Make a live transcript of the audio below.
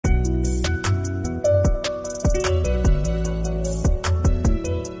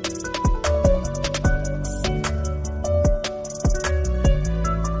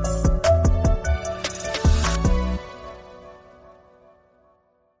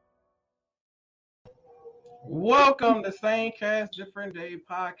Welcome to Same Cast Different Day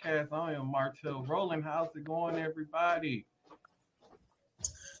podcast. I am Martel Rowland. How's it going, everybody?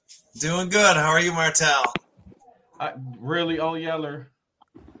 Doing good. How are you, Martel? Really, Yeller,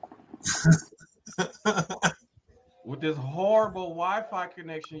 with this horrible Wi-Fi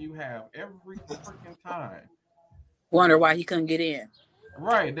connection you have every freaking time. Wonder why he couldn't get in.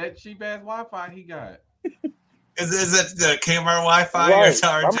 Right, that cheap ass Wi-Fi he got. Is it the Kmart Wi-Fi or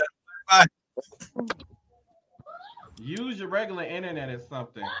Tower Wi-Fi? Use your regular internet or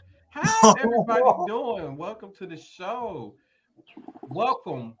something. How's everybody doing? Welcome to the show.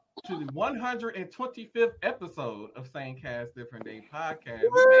 Welcome to the 125th episode of Same Cast Different Day podcast.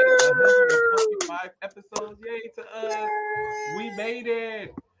 We made it to 125 episodes. Yay to us. We made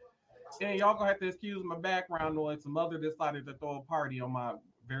it. And y'all gonna have to excuse my background noise. Some mother decided to throw a party on my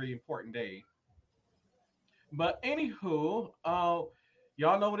very important day. But anywho,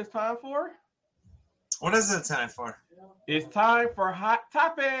 y'all know what it's time for? What is it time for? It's time for Hot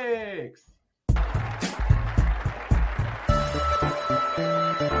Topics.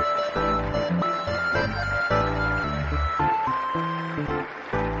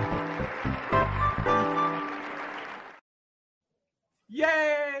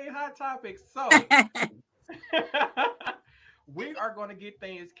 Yay, Hot Topics. So we are going to get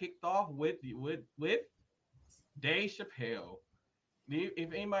things kicked off with Dave Chappelle.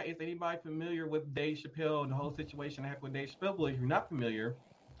 If anybody is familiar with Dave Chappelle and the whole situation that happened with Dave Chappelle, well, if you're not familiar,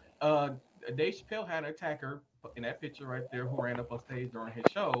 Dave Chappelle had an attacker in that picture right there who ran up on stage during his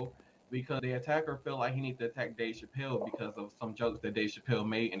show because the attacker felt like he needed to attack Dave Chappelle because of some jokes that Dave Chappelle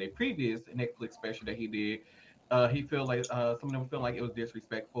made in a previous Netflix special that he did. He felt like some of them feel like it was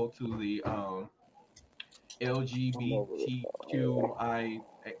disrespectful to the LGBTQI,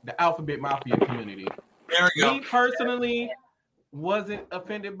 the Alphabet Mafia community. There we go. Me personally wasn't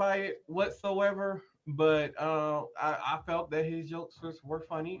offended by it whatsoever, but I felt that his jokes were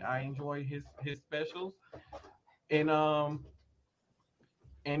funny. I enjoy his specials, and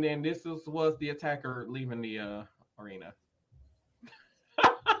then this was the attacker leaving the arena.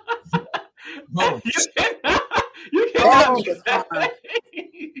 Oh. You cannot.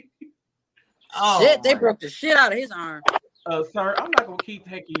 Shit, they broke the shit out of his arm. Sir, I'm not gonna keep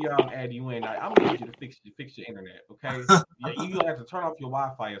taking y'all ad you in. I'm gonna need you to fix your internet, okay? You have to turn off your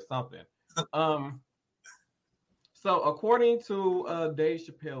Wi-Fi or something. So according to Dave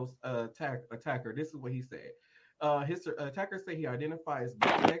Chappelle's attacker, this is what he said. His attacker said he identifies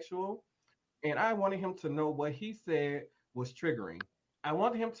bisexual, and I wanted him to know what he said was triggering. I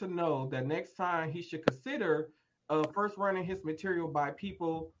want him to know that next time he should consider first running his material by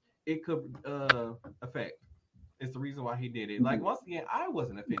people it could affect. It's the reason why he did it. Like, once again, I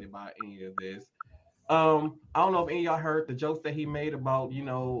wasn't offended by any of this. I don't know if any of y'all heard the jokes that he made about,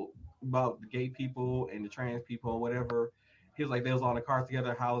 about the gay people and the trans people or whatever. He was like, they was on the cars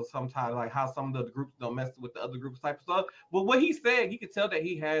together, how sometimes, like, how some of the groups don't mess with the other groups type of stuff. But what he said, you could tell that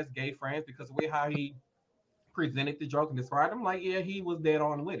he has gay friends because of the way how he presented the joke and described them. Like, yeah, he was dead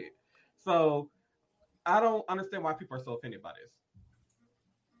on with it. So I don't understand why people are so offended by this.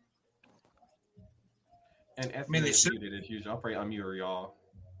 And they should it as usual. I'll probably unmute y'all.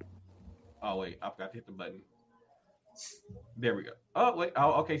 Oh wait, I forgot to hit the button. There we go. Oh wait.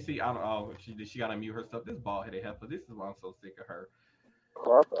 Oh okay. See, I don't. Oh, she got to mute her stuff. This bald headed heifer. This is why I'm so sick of her.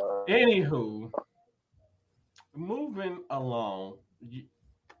 Anywho, moving along.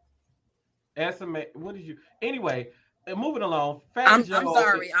 Estimate. What did you? Anyway, moving along. I'm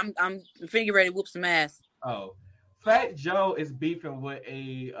sorry. I'm figure ready to whoop some ass. Oh. Fat Joe is beefing with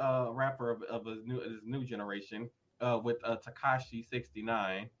a rapper of his new generation with Tekashi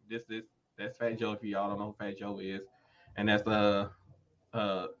 69. That's Fat Joe. If y'all don't know who Fat Joe is, and that's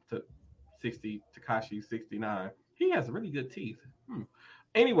Tekashi 69. He has really good teeth.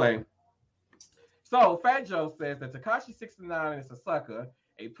 Anyway, so Fat Joe says that Tekashi 69 is a sucker,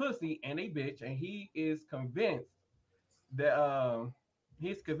 a pussy, and a bitch, and he is convinced that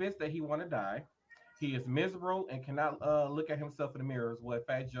he want to die. He is miserable and cannot look at himself in the mirror, is what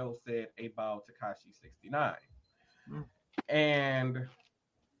Fat Joe said about Tekashi 69. And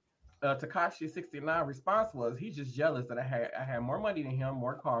Tekashi 69 response was, he's just jealous that I had more money than him,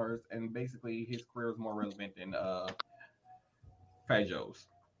 more cars, and basically his career is more relevant than Fat Joe's.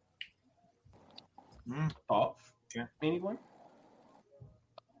 Thoughts? Yeah. Anyone?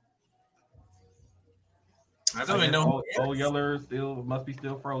 I don't even know. Old Yeller must be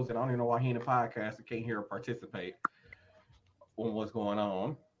still frozen. I don't even know why he in the podcast and can't hear or participate on what's going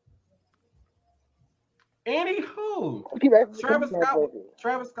on. Anywho,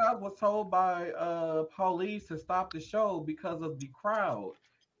 Travis Scott was told by police to stop the show because of the crowd.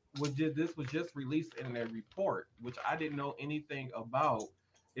 this was just released in a report, which I didn't know anything about.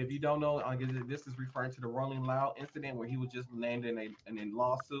 If you don't know, I guess this is referring to the Rolling Loud incident where he was just landed in a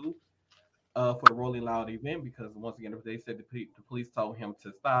lawsuit for the Rolling Loud event because once again, they said the police told him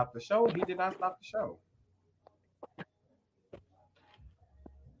to stop the show. He did not stop the show.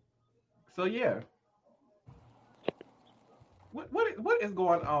 So yeah, what is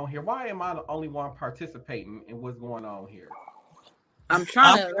going on here? Why am I the only one participating in what's going on here? I'm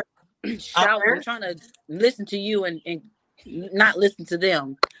trying to shout. I'm trying to listen to you and not listen to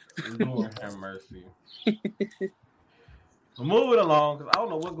them. Lord have mercy. Moving along, because I don't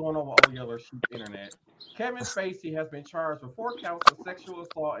know what's going on with Old Yeller Sheep Internet. Kevin Spacey has been charged with 4 counts of sexual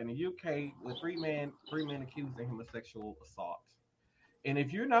assault in the UK, with three men accusing him of sexual assault. And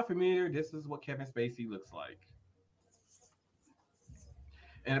if you're not familiar, this is what Kevin Spacey looks like.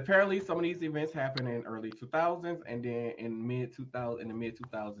 And apparently, some of these events happened in early 2000s and then in the mid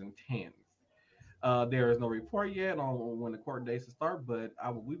 2010s. There is no report yet on when the court dates will start, but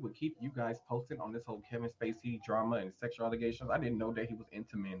we would keep you guys posted on this whole Kevin Spacey drama and sexual allegations. I didn't know that he was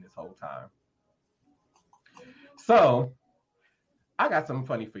into men this whole time. So, I got something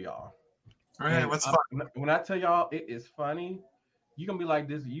funny for y'all. All right, what's fun? When I tell y'all it is funny, you're gonna be like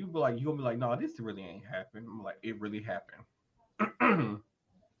this. You're gonna be like, no, this really ain't happened. I'm like, it really happened.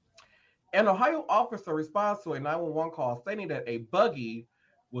 An Ohio officer responds to a 911 call stating that a buggy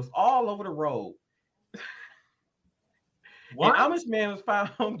was all over the road. What? An Amish man was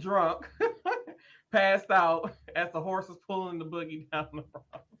found drunk, passed out as the horse was pulling the buggy down the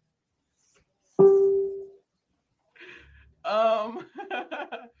road.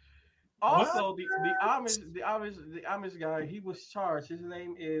 Also, the Amish guy, he was charged. His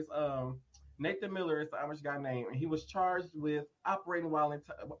name is Nathan Miller is the Amish guy name, and he was charged with operating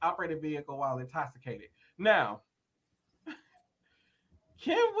a vehicle while intoxicated. Now,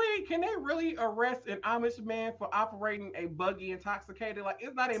 can they really arrest an Amish man for operating a buggy intoxicated? Like,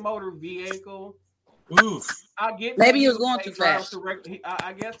 it's not a motor vehicle. Oof. I get maybe he was going too fast.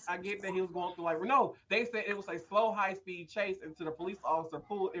 I get that he was going through no. They said it was a slow, high-speed chase until the police officer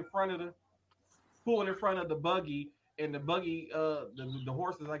pulled in front of the buggy. And the buggy, the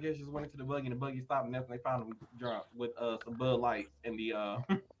horses, I guess, just went into the buggy, and the buggy stopped, and that's when they found him drunk with some Bud Lights in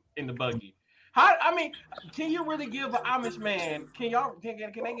the buggy. Can you really give an Amish man? Can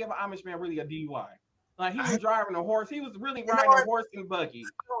they give an Amish man really a DUI? Like, he was driving a horse, he was really riding a horse in buggy.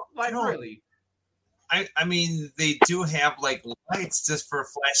 Like, really? I mean, they do have like lights just for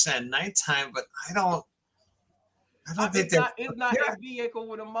flashing at nighttime, but I don't think it's not his vehicle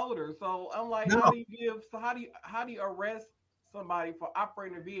with a motor. So I'm like, no. How do you arrest somebody for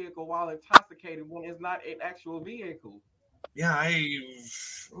operating a vehicle while intoxicated when it's not an actual vehicle? Yeah, I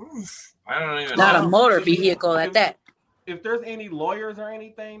don't even not know. A motor vehicle at that. If there's any lawyers or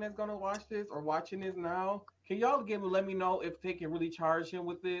anything that's gonna watch this or watching this now, can y'all let me know if they can really charge him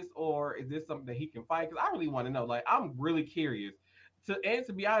with this, or is this something that he can fight? Because I really want to know. Like, I'm really curious.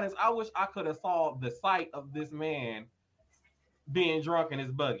 To be honest, I wish I could have saw the sight of this man being drunk in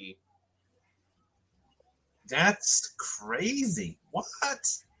his buggy. That's crazy. What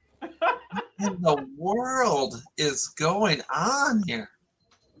in the world is going on here?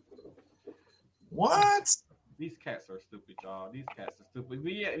 What? These cats are stupid, y'all. These cats are stupid.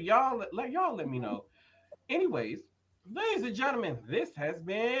 But yeah, y'all let me know. Anyways, ladies and gentlemen, this has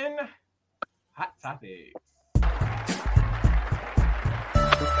been Hot Topics.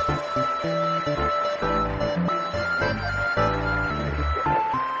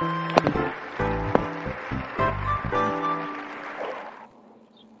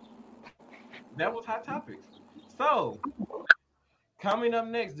 That was Hot Topics. So, coming up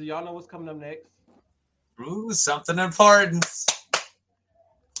next, do y'all know what's coming up next? Ooh, something important.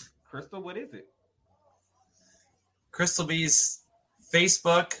 Crystal, what is it? Crystal B's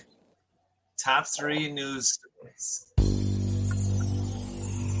Facebook top 3 news stories.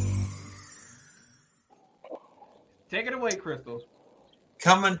 Take it away, Crystal.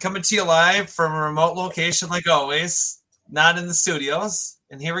 Coming to you live from a remote location, like always, not in the studios.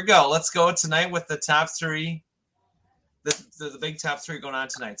 And here we go. Let's go tonight with the top 3, the big top 3 going on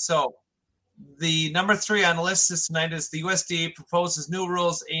tonight. So, the number 3 on the list tonight is the USDA proposes new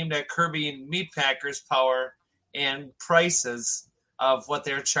rules aimed at curbing meat packers' power and prices of what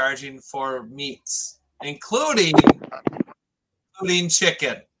they're charging for meats, including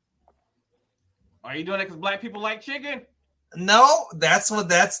chicken. Are you doing it because black people like chicken? No, that's from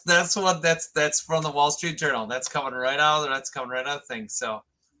the Wall Street Journal. That's coming right out of things. So,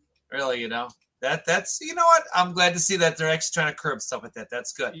 really, that's you know what? I'm glad to see that they're actually trying to curb stuff like that.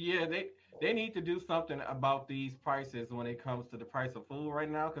 That's good. Yeah, they need to do something about these prices when it comes to the price of food right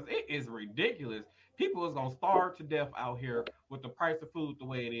now, because it is ridiculous. People is gonna starve to death out here with the price of food the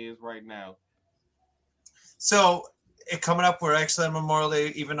way it is right now. So it coming up, we're actually on Memorial Day,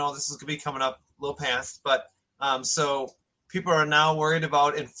 even though this is gonna be coming up a little past, but so people are now worried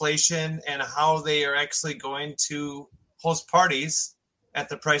about inflation and how they are actually going to host parties at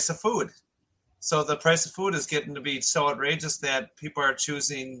the price of food. So the price of food is getting to be so outrageous that people are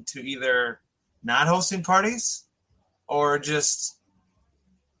choosing to either not hosting parties or just,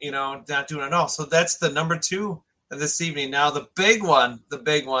 not doing it all. So that's the number 2 of this evening. Now the big one,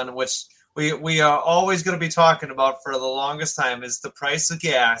 which we are always going to be talking about for the longest time, is the price of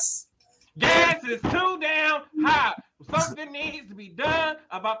gas. Gas is too damn high. Something needs to be done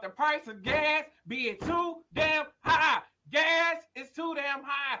about the price of gas being too damn high. Gas is too damn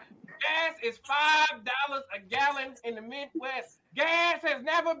high. Gas is $5 a gallon in the Midwest. Gas has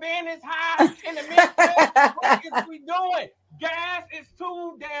never been as high in the Midwest. What is we doing? Gas is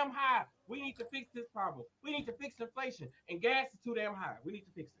too damn high. We need to fix this problem. We need to fix inflation. And gas is too damn high. We need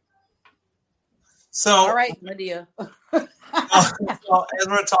to fix it. So, all right, Medea. So as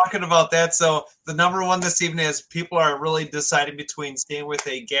we're talking about that, so the number 1 this evening is people are really deciding between staying with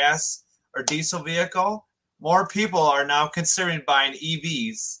a gas or diesel vehicle. More people are now considering buying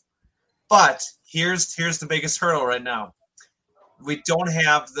EVs. But here's the biggest hurdle right now. We don't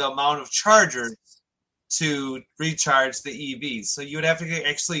have the amount of chargers to recharge the EVs. So you would have to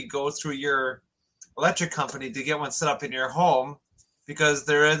actually go through your electric company to get one set up in your home because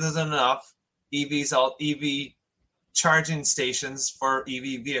there isn't enough EV charging stations for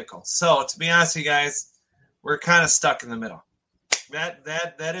EV vehicles. So to be honest with you guys, we're kind of stuck in the middle.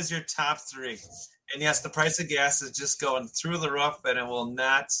 That is your top 3. And yes, the price of gas is just going through the roof, and it will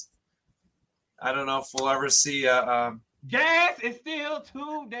not. I don't know if we'll ever see gas is still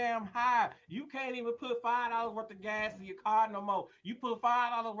too damn high. You can't even put $5 worth of gas in your car no more. You put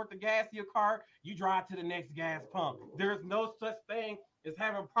 $5 worth of gas in your car, you drive to the next gas pump. There's no such thing as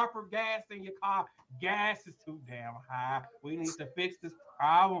having proper gas in your car. Gas is too damn high. We need to fix this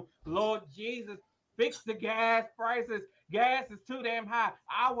problem. Lord Jesus, fix the gas prices. Gas is too damn high.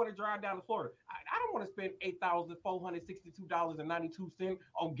 I want to drive down to Florida. I don't want to spend $8,462.92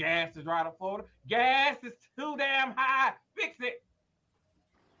 on gas to drive to Florida. Gas is too damn high. Fix it.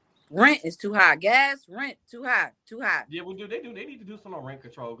 Rent is too high. Gas, rent, too high. Yeah, we do. They need to do some on rent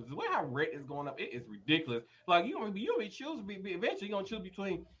control because the way how rent is going up, it is ridiculous. Like you'll be eventually you're gonna choose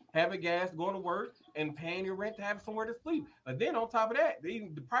between having gas, going to work, and paying your rent to have somewhere to sleep. But then on top of that, the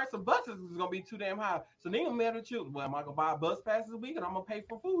price of buses is gonna be too damn high. So then you're gonna choose. Well, am I gonna buy a bus pass this week and I'm gonna pay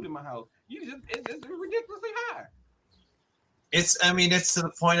for food in my house? It's ridiculously high. It's to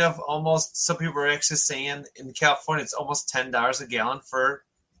the point of almost some people are actually saying in California it's almost $10 a gallon for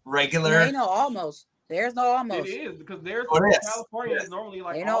regular. There ain't no almost. There's no almost. It is because there's California is normally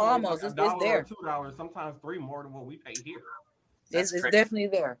like ain't no almost. Like it's there. $2, sometimes $3 more than what we pay here. It's definitely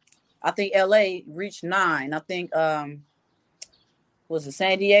there. I think LA reached 9. I think was it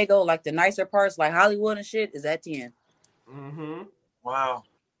San Diego, like the nicer parts like Hollywood and shit, is at 10. Mm-hmm. Wow.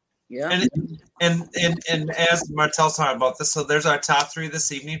 Yeah. And as Martel's talking about this, so there's our top 3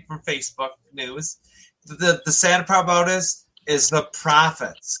 this evening from Facebook News. The sad part about this is the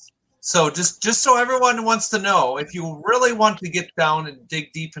profits. So just so everyone wants to know, if you really want to get down and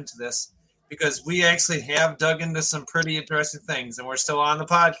dig deep into this, because we actually have dug into some pretty interesting things, and we're still on the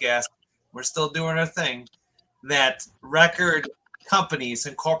podcast, we're still doing our thing, that record companies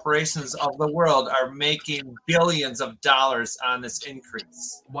and corporations of the world are making billions of dollars on this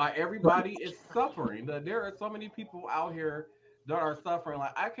increase. Why everybody is suffering. There are so many people out here that are suffering.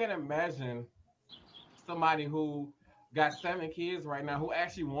 Like I can't imagine somebody who got 7 kids right now who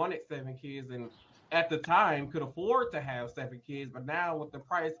actually wanted 7 kids and at the time could afford to have 7 kids, but now with the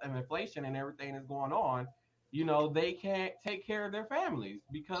price of inflation and everything that's going on, they can't take care of their families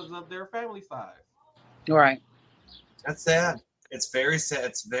because of their family size. Right. That's sad. It's very sad.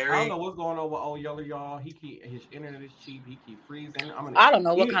 It's very. I don't know what's going on with old Yeller, y'all. His internet is cheap. He keep freezing. I don't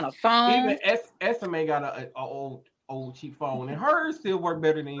know what kind of phone. Even SMA got a old cheap phone, and hers still work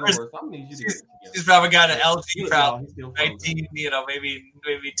better than yours. I'm gonna need you to get it together. She's probably got an LG, probably 19, maybe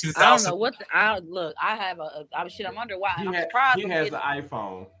 2000. I don't know what. I have I'm wondering why. I'm surprised. He has an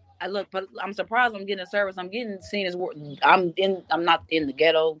iPhone. But I'm surprised I'm getting a service. I'm getting seen as I'm not in the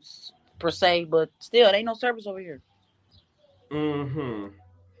ghettos per se, but still, it ain't no service over here. Mm-hmm.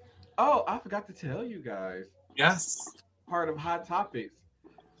 Oh, I forgot to tell you guys. Yes. Part of Hot Topics.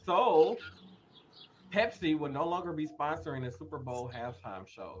 So, Pepsi will no longer be sponsoring the Super Bowl halftime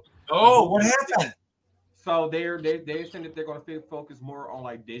show. Oh, what happened? So they're saying that they're going to focus more on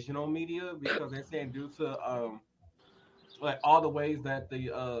like digital media because they're saying due to like all the ways that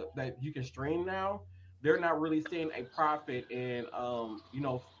the that you can stream now, they're not really seeing a profit in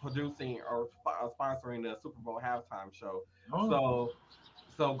producing or sponsoring the Super Bowl halftime show. Oh,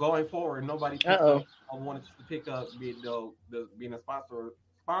 So going forward, nobody picked Uh-oh. up or wanted to pick up being a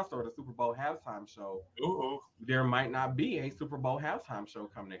sponsor of the Super Bowl halftime show. ooh, There might not be a Super Bowl halftime show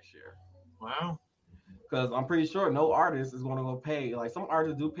come next year. wow. Because I'm pretty sure no artist is going to go pay. Like some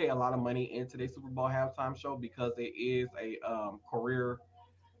artists do pay a lot of money into their Super Bowl halftime show because it is a career.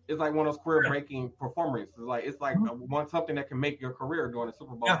 It's like one of those career breaking performances. It's like one something that can make your career during a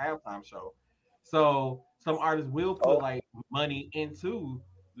Super Bowl Yeah. halftime show. So some artists will put like money into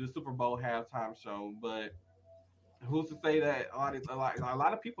the Super Bowl halftime show, but who's to say that a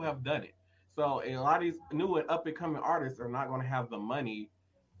lot of people have done it. So a lot of these new and up and coming artists are not going to have the money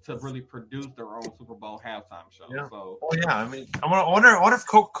to really produce their own Super Bowl halftime show. Yeah. So Oh yeah, I mean, I wonder if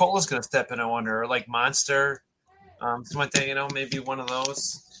Coca-Cola's going to step in. I wonder, or like Monster, something like that. Maybe one of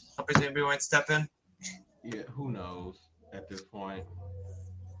those companies maybe might step in. yeah, who knows at this point.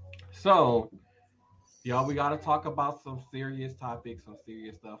 So y'all, we got to talk about some serious topics, some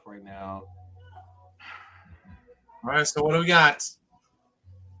serious stuff right now. All right, so what do we got?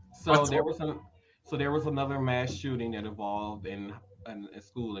 So there was another mass shooting that involved in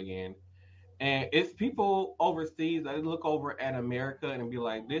school again. And it's people overseas that look over at America and be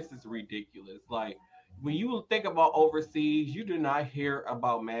like, this is ridiculous. Like, when you think about overseas, you do not hear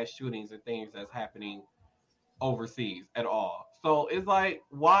about mass shootings and things that's happening overseas at all. So it's like,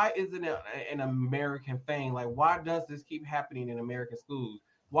 why isn't it an American thing? Like, why does this keep happening in American schools?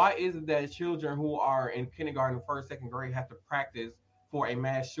 Why is it that children who are in kindergarten, first, second grade have to practice for a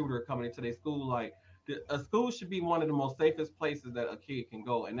mass shooter coming into their school? Like, a school should be one of the most safest places that a kid can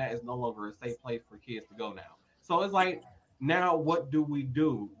go, and that is no longer a safe place for kids to go now. So it's like, now what do we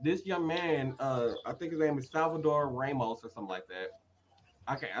do? This young man, I think his name is Salvador Ramos or something like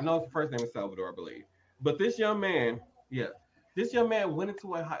that. Okay, I know his first name is Salvador, I believe. But this young man, yeah, this young man went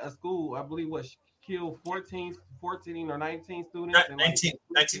into a school, I believe, killed 14 or 19 students and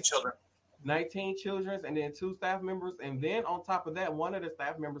 19 children. 19 children and then 2 staff members. And then on top of that, one of the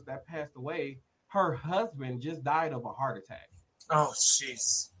staff members that passed away, her husband just died of a heart attack. Oh,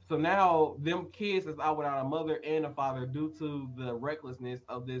 jeez. So now them kids is out without a mother and a father due to the recklessness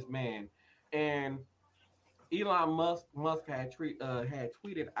of this man. And Elon Musk had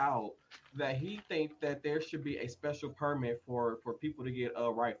tweeted out that he thinks that there should be a special permit for people to get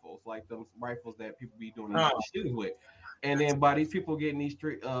rifles, like those rifles that people be doing shootings with. And then by these people getting these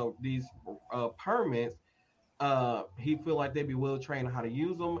permits, he feel like they be well trained on how to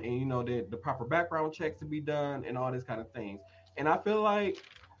use them, and the proper background checks to be done and all this kind of things. And I feel like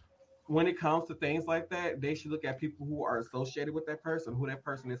when it comes to things like that, they should look at people who are associated with that person, who that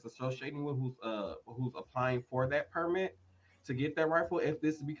person is associating with, who's applying for that permit to get that rifle if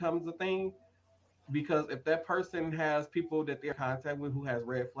this becomes a thing. Because if that person has people that they're in contact with who has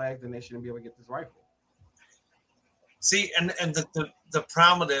red flags, then they shouldn't be able to get this rifle. See, and the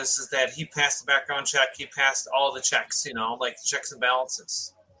problem with this is that he passed the background check. He passed all the checks, like the checks and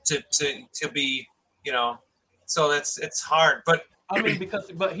balances to be, so it's hard. But I mean,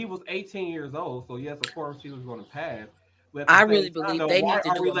 but he was 18 years old, so yes, of course he was going to pass. But I really believe they need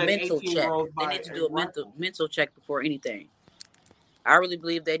to do a mental check. They need to do a mental check before anything. I really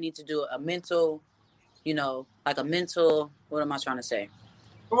believe they need to do a mental, like a mental. What am I trying to say?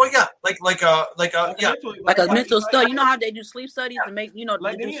 Well, yeah, like a mental study. You know how they do sleep studies to make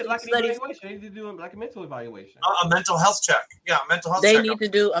like they an evaluation. They need to do like a mental evaluation. A mental health check. Yeah, mental health. They need to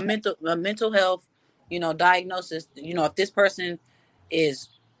do a mental health, diagnosis. If this person is,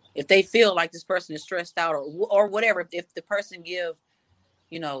 if they feel like this person is stressed out or whatever. If the person give,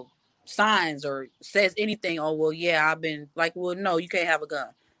 signs or says anything. Oh well, yeah, I've been like, well, no, you can't have a gun.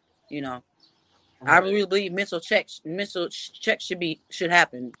 Right. I really believe mental checks should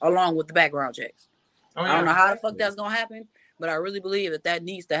happen along with the background checks. Oh, yeah. I don't know how the fuck that's gonna happen, but I really believe that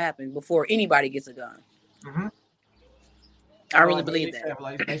needs to happen before anybody gets a gun. Mm-hmm. I really believe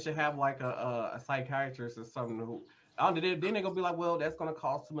that. They should have like a psychiatrist or something who. Then they're gonna be like, well, that's gonna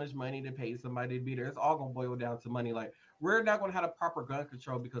cost too much money to pay somebody to be there. It's all gonna boil down to money. Like, we're not gonna have a proper gun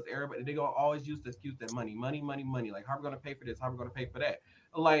control because everybody they gonna always use the excuse that money. Like, how are we gonna pay for this? How are we gonna pay for that?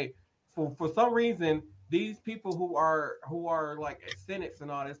 Like, for some reason, these people who are like senates and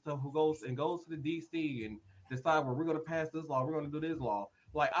all that stuff who goes to the DC and decide, well, we're gonna pass this law, we're gonna do this law.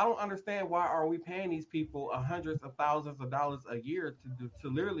 Like, I don't understand why are we paying these people hundreds of thousands of dollars a year to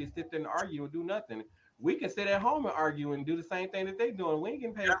literally sit there and argue and do nothing. We can sit at home and argue and do the same thing that they're doing. We ain't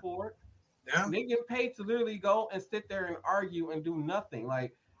getting paid for it. Yeah. They get paid to literally go and sit there and argue and do nothing.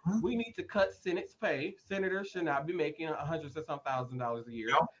 Like, we need to cut Senate's pay. Senators should not be making hundreds of some $1,000s a year.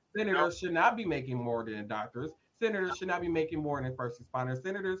 Yep. Senators should not be making more than doctors. Senators should not be making more than first responders.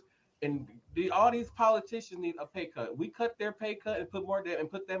 Senators and all these politicians need a pay cut. We cut their pay cut and put more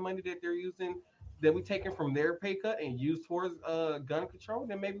and put that money that they're using that we taken from their pay cut and use towards gun control.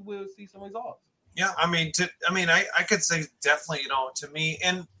 Then maybe we'll see some results. Yeah, I mean, I could say definitely, to me,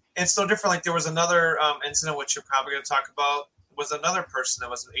 and it's no different. Like there was another incident which you're probably going to talk about. Was another person that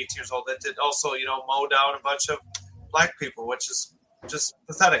was 18 years old that did also, mow down a bunch of black people, which is just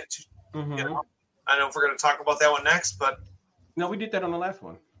pathetic. Mm-hmm. I don't know if we're going to talk about that one next, but no, we did that on the last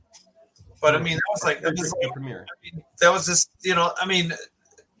one. But I mean, that was like, that was just,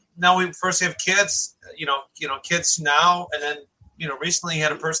 now we first have kids, kids now, and then, recently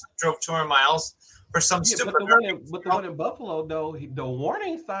had a person that drove 200 miles for some stupid. But the one in Buffalo, though, the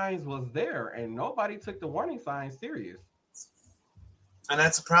warning signs was there, and nobody took the warning signs serious. And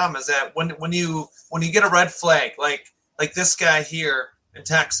that's the problem, is that when you get a red flag, like this guy here in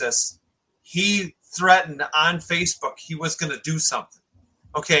Texas, he threatened on Facebook he was going to do something.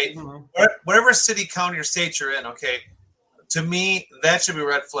 Okay, whatever city, county, or state you're in, okay, to me, that should be a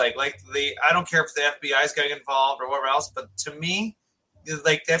red flag. Like I don't care if the FBI's got involved or whatever else, but to me,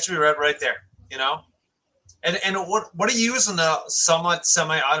 like that should be red right there, And what are you using a somewhat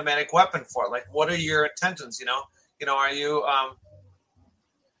semi-automatic weapon for? Like, what are your intentions? Are you?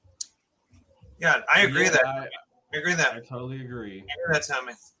 Yeah, I agree that. I agree that. I totally agree. I agree that,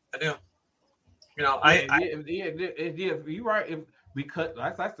 Tommy. I do. If you're right. If we cut,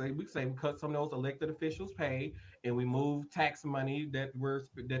 like I say, we cut some of those elected officials' pay, and we move tax money that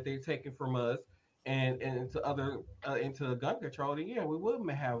they're taking from us, and into other into gun control. Then we would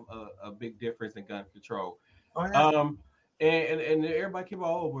have a big difference in gun control. Oh, yeah. And everybody keep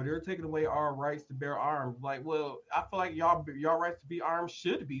well, they're taking away our rights to bear arms. Like, well, I feel like y'all rights to be armed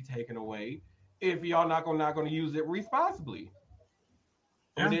should be taken away if y'all not gonna use it responsibly.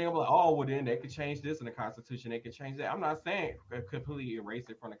 Yeah. And then I'm like, then they could change this in the Constitution. They could change that. I'm not saying completely erase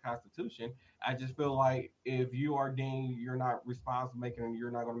it from the Constitution. I just feel like if you are deemed you're not responsible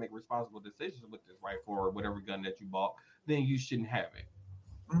you're not going to make responsible decisions with this right for whatever gun that you bought, then you shouldn't have it.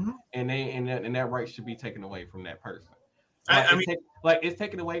 Mm-hmm. And that right should be taken away from that person. It's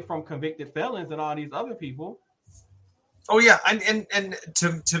taken away from convicted felons and all these other people. Oh yeah, and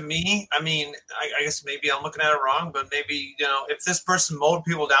to me, I mean, I guess maybe I'm looking at it wrong, but maybe if this person mowed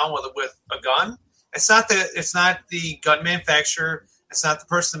people down with a gun, it's not the gun manufacturer, it's not the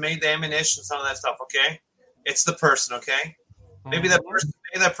person that made the ammunition, some of that stuff. Okay, it's the person. Okay, maybe that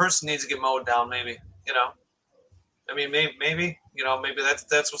person needs to get mowed down. Maybe I mean, maybe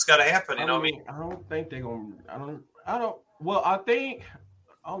that's what's got to happen. I don't think they're gonna. I don't. Well, I think.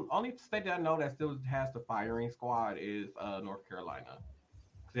 Only state that I know that still has the firing squad is North Carolina.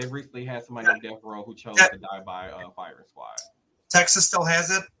 They recently had somebody on death row who chose to die by firing squad. Texas still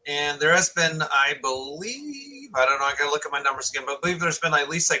has it, and there has been, I believe, I don't know, I got to look at my numbers again, but I believe there's been at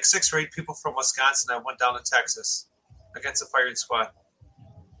least like 6 or 8 people from Wisconsin that went down to Texas against the firing squad.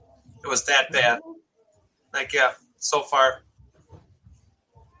 It was that bad. Like, yeah, so far.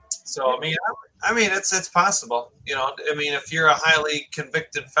 So, I mean, it's possible. If you're a highly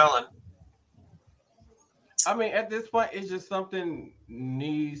convicted felon. I mean, at this point, it's just something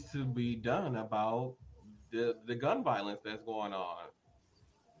needs to be done about the gun violence that's going on.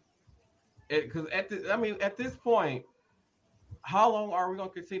 Because at this point, how long are we going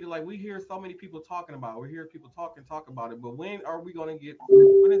to continue? Like, we hear so many people talking about it. We hear people talk about it. But when are we going to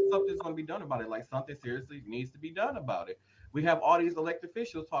when is something's going to be done about it? Like, something seriously needs to be done about it. We have all these elected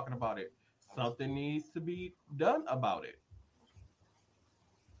officials talking about it. Something needs to be done about it.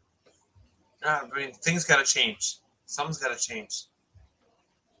 I mean, things got to change. Something's got to change.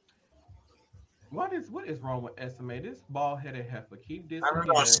 What is wrong with SMA? This bald-headed heifer keep this. I don't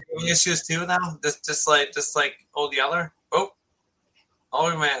know. Issues too now. Just like old Yeller.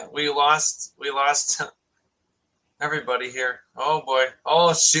 Oh man, we lost everybody here. Oh boy.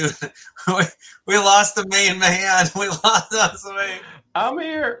 Oh shoot. we lost the main man. We lost the main. I'm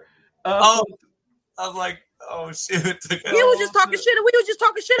here. I was like, oh shoot. You was just talking shit. We was just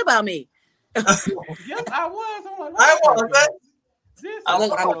talking shit about me. Yes, I was.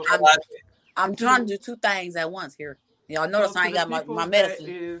 I'm trying to do 2 things at once here. Y'all notice I ain't got my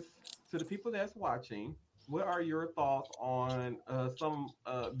medicine. To the people that's watching, what are your thoughts on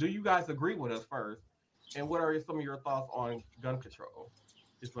do you guys agree with us first? And what are some of your thoughts on gun control?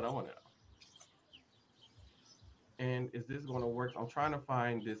 Is what I want to know. And is this going to work? I'm trying to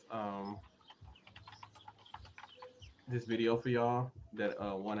find this this video for y'all. that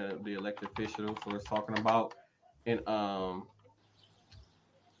one of the elected officials was talking about in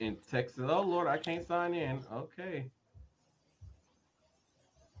Texas. Oh Lord, I can't sign in. Okay.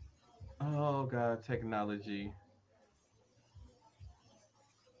 Oh God, technology.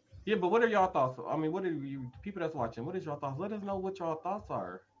 Yeah, but what are y'all thoughts? I mean, what are you people that's watching? What is your thoughts? Let us know what y'all thoughts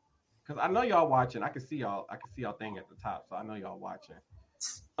are. Cause I know y'all watching. I can see y'all. I can see y'all thing at the top, so I know y'all watching.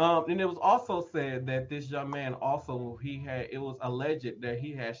 And it was also said that this young man also he had. It was alleged that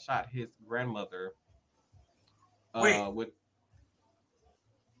he had shot his grandmother. Wait, With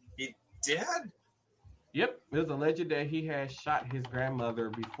he did? Yep, it was alleged that he had shot his grandmother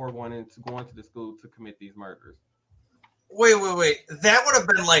before going to the school to commit these murders. Wait. That would have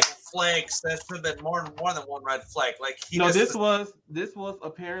been like flags. That should have been more than one red flag. Like he. No, this was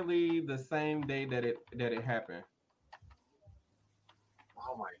apparently the same day that it happened.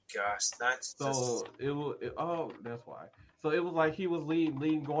 Oh my gosh, that's so just... it was. Oh, that's why. So it was like he was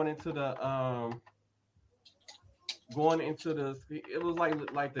leading going into the. It was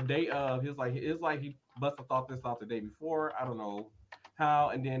like the day of. He was like it's like he must have thought this out the day before. I don't know how.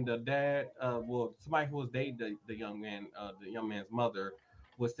 And then the dad, somebody who was dating the young man, the young man's mother,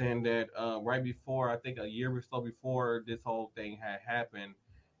 was saying that right before, I think a year or so before this whole thing had happened,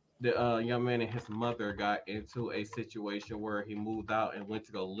 the young man and his mother got into a situation where he moved out and went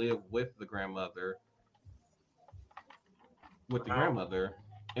to go live with the grandmother.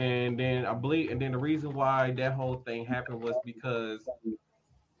 And then I believe, and then the reason why that whole thing happened was because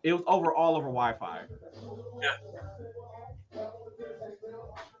it was all over Wi-Fi. Yeah.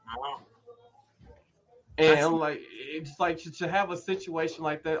 And I'm like, it's like to have a situation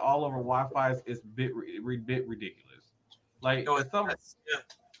like that all over Wi-Fi is a bit ridiculous. Like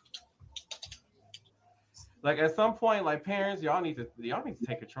like at some point, like parents, y'all need to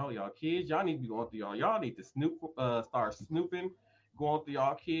take control of y'all kids. Y'all need to be going through y'all need to start snooping, going through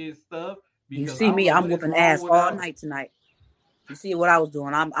y'all kids' stuff. You see me, I'm whooping ass all night tonight. You see what I was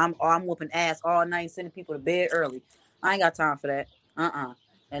doing? I'm whooping ass all night, sending people to bed early. I ain't got time for that.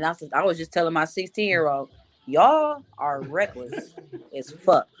 And I was just telling my 16-year-old, y'all are reckless as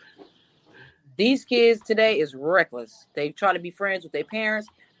fuck. These kids today is reckless. They try to be friends with their parents,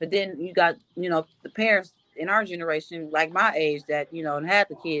 but then you got, the parents in our generation, like my age, that, and half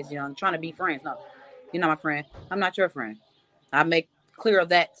the kids, trying to be friends. No, you're not my friend. I'm not your friend. I make clear of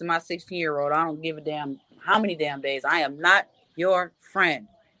that to my 16-year-old. I don't give a damn how many damn days. I am not your friend.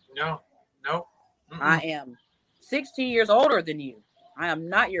 No. Mm-mm. I am 16 years older than you. I am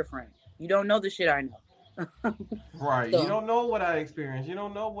not your friend. You don't know the shit I know. Right. So, you don't know what I experienced. You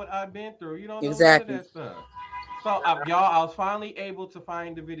don't know what I've been through. You don't know exactly. none of that stuff. So, y'all, I was finally able to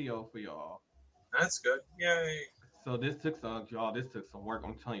find the video for y'all. That's good. Yay. So this took some work.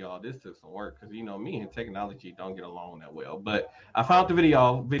 I'm telling y'all, this took some work because me and technology don't get along that well. But I found the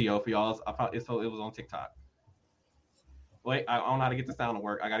video for y'all. I found it, so it was on TikTok. Wait, I don't know how to get the sound to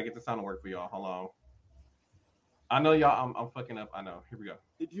work. I gotta get the sound to work for y'all. Hold on. I know y'all. I'm fucking up. I know. Here we go.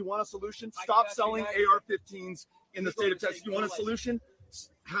 If you want a solution, stop selling AR-15s in the state of Texas. You want a solution?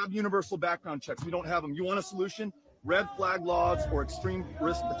 Have universal background checks. We don't have them. You want a solution? Red flag laws or extreme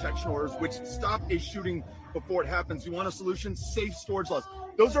risk protection orders, which stop a shooting before it happens. You want a solution? Safe storage laws.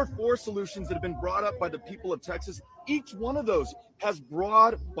 Those are 4 solutions that have been brought up by the people of Texas. Each one of those has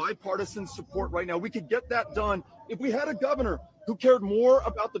broad bipartisan support right now. We could get that done if we had a governor who cared more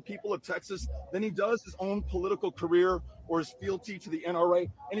about the people of Texas than he does his own political career or his fealty to the NRA.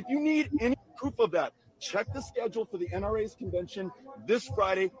 And if you need any proof of that, check the schedule for the NRA's convention this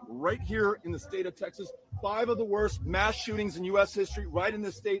Friday, right here in the state of Texas. 5 of the worst mass shootings in U.S. history, right in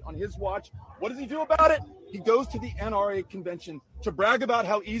this state on his watch. What does he do about it? He goes to the NRA convention to brag about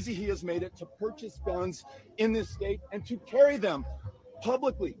how easy he has made it to purchase guns in this state and to carry them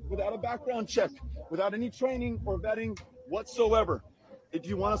publicly without a background check, without any training or vetting whatsoever. Do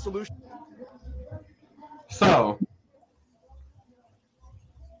you want a solution? So,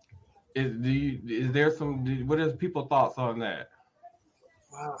 is there some? What is people's thoughts on that?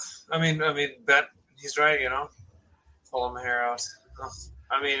 I mean, that he's right. Pulling my hair out.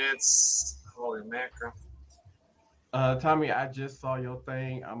 I mean, it's holy mackerel. Tommy, I just saw your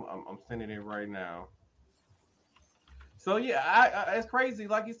thing. I'm sending it right now. So yeah, it's crazy.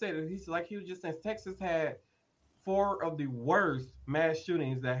 Like you said, he was just saying, Texas had 4 of the worst mass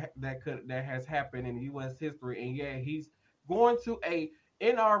shootings that has happened in U.S. history, and yeah, he's going to a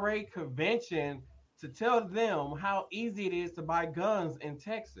NRA convention to tell them how easy it is to buy guns in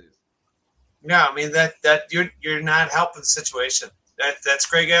Texas. Yeah, I mean that you're not helping the situation. That's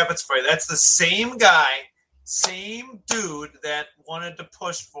Greg Abbott's for you. That's the same guy, same dude that wanted to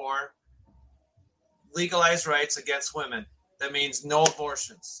push for legalized rights against women. That means no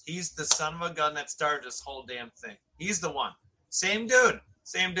abortions. He's the son of a gun that started this whole damn thing. He's the one. Same dude.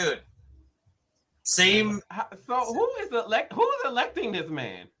 Same dude. Same. So who's electing this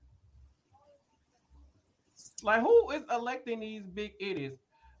man? Like, who is electing these big idiots?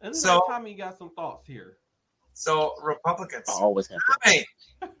 And so Tommy got some thoughts here. So Republicans. I always have thoughts. Hey.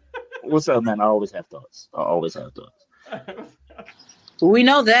 What's up, man? I always have thoughts. We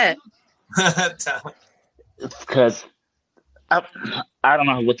know that. Because I don't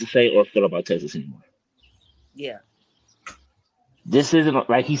know what to say or feel about Texas anymore. Yeah. This isn't,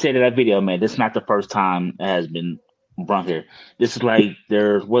 like he said in that video, man, this is not the first time it has been brought here. This is like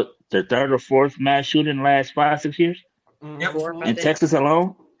their third or fourth mass shooting in the last 5-6 years? Yep. In Texas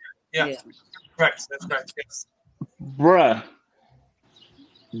alone? Yeah. Correct. That's correct. Yes. Bruh.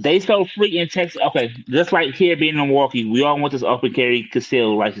 They so free in Texas. Okay, just like here being in Milwaukee, we all want this open carry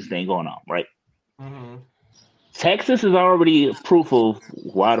concealed license thing going on, right? Mm-hmm. Texas is already proof of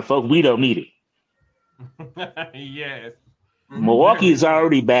why the fuck we don't need it. Yes. Milwaukee is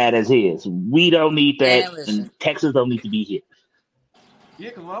already bad as is. We don't need that, and Texas don't need to be here. Yeah,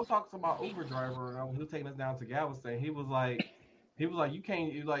 because when I was talking to my Uber driver, and he was taking us down to Galveston, he was like, you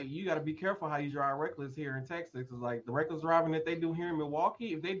can't, you got to be careful how you drive reckless here in Texas. It's like the reckless driving that they do here in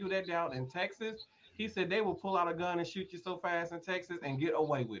Milwaukee, if they do that down in Texas, he said they will pull out a gun and shoot you so fast in Texas and get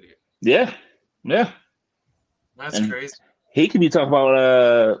away with it. Yeah. That's crazy. He could be talking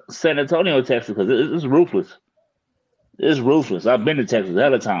about San Antonio, Texas, because it's ruthless. It's ruthless. I've been to Texas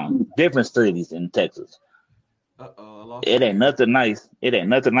a of time. Different cities in Texas. It ain't nothing nice. It ain't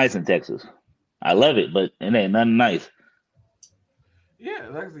nothing nice in Texas. I love it, but it ain't nothing nice. Yeah,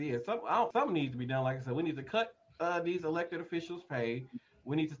 something needs to be done. Like I said, we need to cut these elected officials' pay.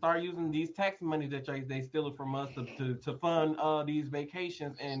 We need to start using these tax money that they steal from us to fund these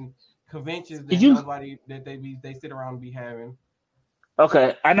vacations and conventions that they sit around and be having.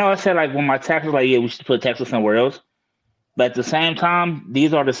 Okay, I know I said like when my taxes we should put taxes somewhere else, but at the same time,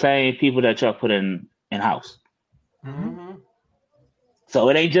 these are the same people that y'all put in house. Mm-hmm. So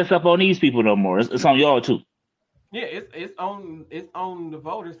it ain't just up on these people no more. It's on y'all too. Yeah, it's on the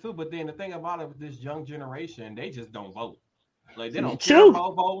voters too. But then the thing about it with this young generation, they just don't vote. Like they don't care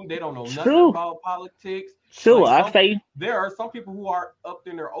about voting. They don't know nothing about politics. True, like, there are some people who are up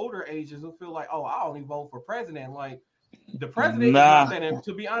in their older ages who feel like, oh, I only vote for president. Like the president is not that.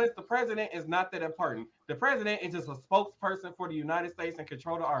 To be honest, the president is not that important. The president is just a spokesperson for the United States and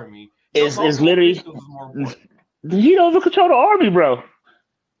control the army. It's literally he don't even control the army, bro.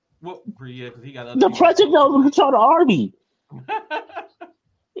 Well, yeah, because he got the president doesn't control the army.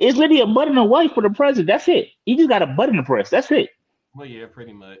 It's literally a button away for the president. That's it. He just got a button to press. That's it. Well, yeah,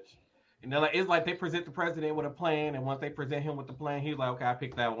 pretty much. And then it's like they present the president with a plan, and once they present him with the plan, he's like, "Okay, I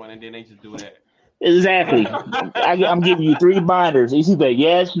picked that one," and then they just do that. Exactly. I'm giving you 3 binders. It's either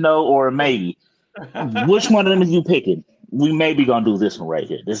yes, no, or a maybe. Which one of them is you picking? We may be gonna do this one right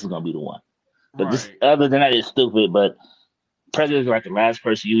here. This is gonna be the one. But this, other than that, it's stupid. But president is like the last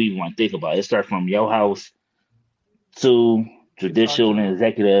person you even want to think about. It starts from your house to judicial and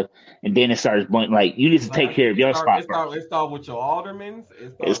executive, and then it starts like you need to take care of your spot first. It start with your aldermen.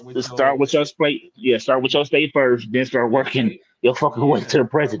 Start with your state. Yeah, start with your state first, then start working your fucking way to the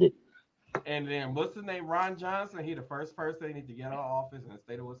president. And then what's his name? Ron Johnson. He the first person they need to get out of office in the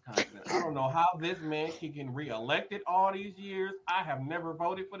state of Wisconsin. I don't know how this man can get reelected all these years. I have never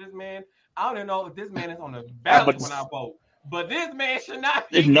voted for this man. I don't even know if this man is on the ballot when I vote. But this man should not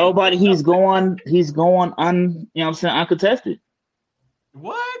be. If nobody, he's going uncontested.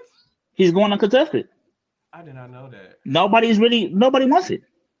 What? He's going uncontested. I did not know that. Nobody wants it.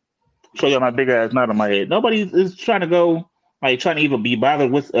 Show you my big ass knot on my head. Nobody is trying to even be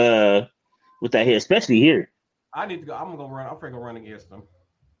bothered with that here, especially here. I need to go. I'm gonna run. I'm probably gonna run against them.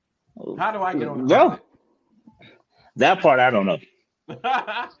 How do I get on? No. That part I don't know.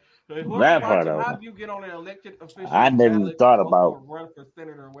 How do you get on an elected official? I never even thought about run for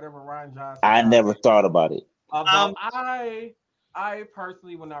senator or whatever Ron Johnson. I never thought about it. I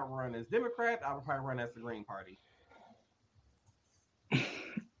personally would not run as Democrat. I would probably run as the Green Party.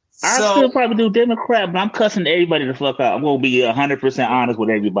 I still probably do Democrat, but I'm cussing everybody the fuck out. I'm gonna be 100% honest with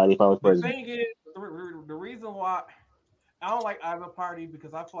everybody if I was president. The thing is, the reason why I don't like either party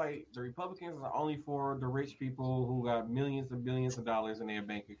because I feel like the Republicans are only for the rich people who got millions and billions of dollars in their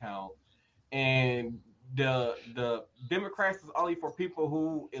bank account, and the Democrats is only for people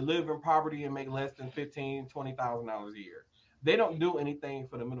who live in poverty and make less than $15,000-$20,000 a year. They don't do anything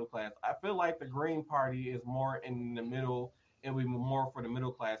for the middle class. I feel like the Green Party is more in the middle and we more for the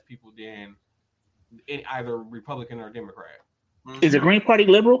middle class people than either Republican or Democrat. Is the Green Party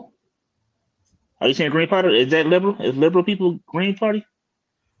liberal? Are you saying Green Party? Is that liberal? Is liberal people Green Party?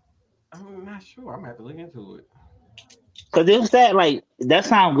 I'm not sure. I'm gonna have to look into it. Because if that that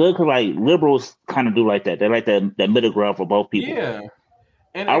sounds good. Because liberals kind of do like that. They like that middle ground for both people. Yeah.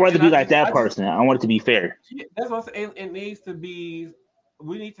 I'd rather be like that person. I want it to be fair. Yeah, that's what I'm saying. It needs to be.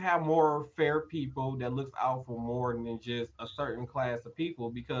 We need to have more fair people that looks out for more than just a certain class of people.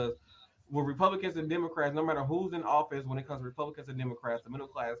 Because with Republicans and Democrats, no matter who's in office, when it comes to Republicans and Democrats, the middle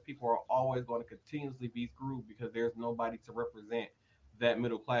class people are always going to continuously be screwed because there's nobody to represent that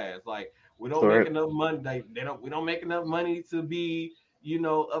middle class. Like we don't make enough money. We don't make enough money to be,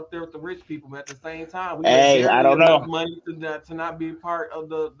 up there with the rich people. But at the same time, we make I don't know. money to not be part of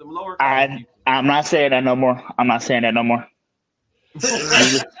the lower class people. I'm not saying that no more.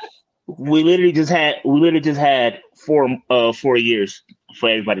 we literally just had 4 years for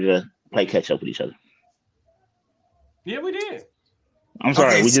everybody to play catch up with each other. Yeah, we did. I'm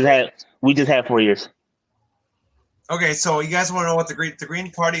sorry. Okay, we just had 4 years. Okay, so you guys want to know what the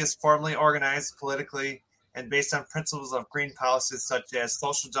Green Party is formally organized politically and based on principles of green policies such as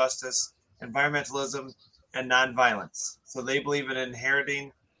social justice, environmentalism, and nonviolence. So they believe in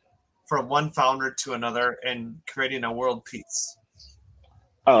inheriting from one founder to another and creating a world peace.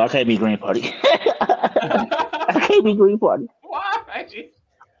 Oh, I can't be Green Party. I can't be Green Party. Why?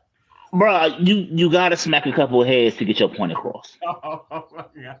 Bro, you gotta smack a couple of heads to get your point across. Oh my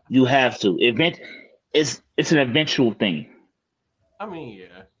God. You have to. It's an eventual thing. I mean,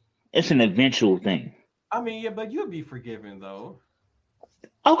 yeah. It's an eventual thing. I mean, yeah, but you'll be forgiven though.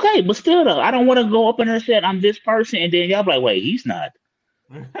 Okay, but still though, I don't want to go up in there and say I'm this person, and then y'all be like, wait, he's not.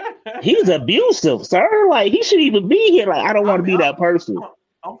 He's abusive, sir. Like he shouldn't even be here. Like I don't want to be that person.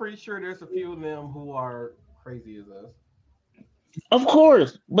 I'm pretty sure there's a few of them who are crazy as us. Of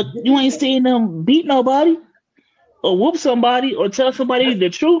course, but you ain't seen them beat nobody, or whoop somebody, or tell somebody the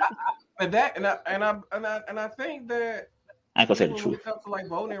truth. And I think that I ain't gonna say the when truth. it comes to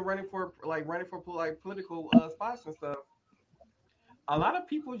voting and running for political spots and stuff, a lot of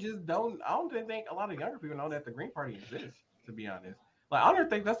people just don't. I don't think a lot of younger people know that the Green Party exists. To be honest, I don't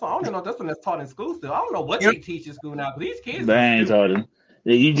think that's. I don't know if that's one that's taught in school still. I don't know what they teach in school now, but these kids. They ain't taught them.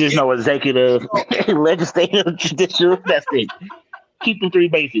 You just know executive, legislative, judicial. That's it. Keep the 3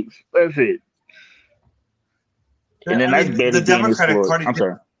 basics. That's it. And then the Democratic Party. I'm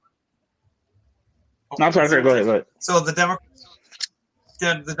sorry. I'm sorry. Go ahead. So the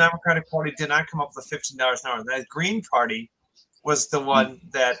Democratic Party did not come up with $15 an hour. The Green Party was the one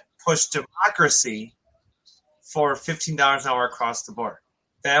that pushed democracy for $15 an hour across the board.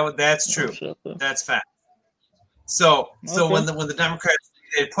 That's true. That's fact. So when the Democrats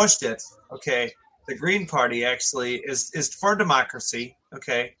they pushed it, okay, the Green Party actually is for democracy,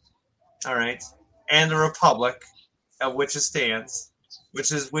 okay, all right, and the republic, which it stands,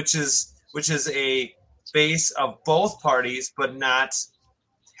 which is a base of both parties, but not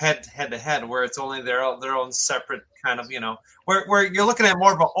head to head, where it's only their own separate kind of, where you're looking at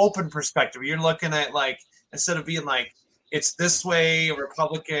more of an open perspective. You're looking at instead of being it's this way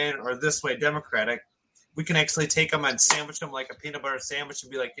Republican or this way Democratic, we can actually take them and sandwich them like a peanut butter sandwich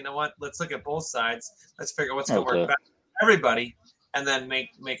and be like, you know what? Let's look at both sides. Let's figure out what's going to work best for everybody, and then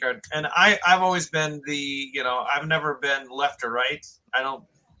make our. And I've always been I've never been left or right. I don't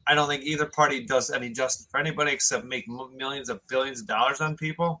think either party does any justice for anybody except make millions of billions of dollars on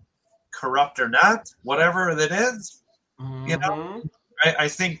people, corrupt or not, whatever that is. Mm-hmm. I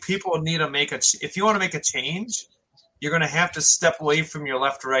think people need to if you want to make a change, you're going to have to step away from your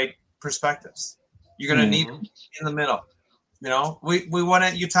left-right perspectives. You're going to need in the middle. We want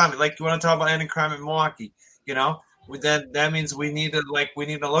to, Tommy, you want to talk about ending crime in Milwaukee. That means we need to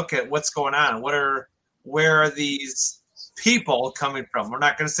look at what's going on. Where are these people coming from? We're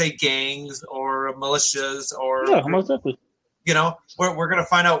not going to say gangs or militias or most definitely. We're going to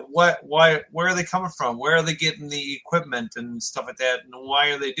find out where are they coming from? Where are they getting the equipment and stuff like that? And why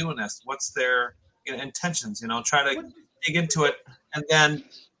are they doing this? What's their intentions? Try to dig into it and then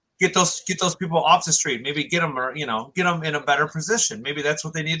get those people off the street. Maybe get them in a better position. Maybe that's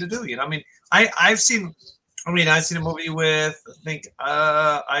what they need to do. I've seen a movie with I think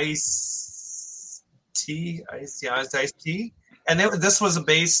Ice-T, and this was a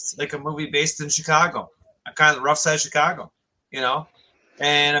movie based in Chicago, kind of the rough side of Chicago.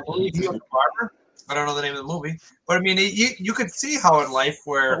 And I believe he was a barber. I don't know the name of the movie, but you could see how in life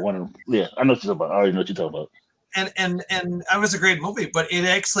where I know what you're talking about. I already know what you're talking about. And it was a great movie, but it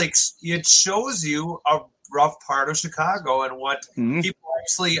actually it shows you a rough part of Chicago and what people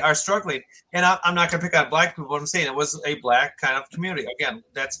actually are struggling. And I'm not going to pick on black people. What I'm saying, it was a black kind of community. Again,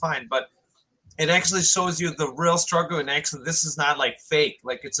 that's fine, but it actually shows you the real struggle. And actually, this is not like fake,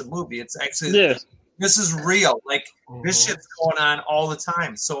 like it's a movie. It's actually this is real. Like this shit's going on all the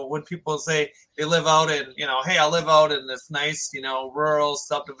time. So when people say they live out in, hey, I live out in this nice, rural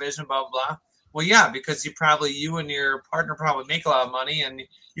subdivision, blah, blah, blah. Well, yeah, because you and your partner probably make a lot of money and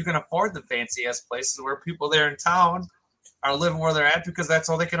you can afford the fancy ass places where people there in town are living where they're at because that's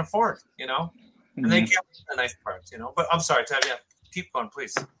all they can afford, and they can't the nice parts, But I'm sorry, Tavia, keep going,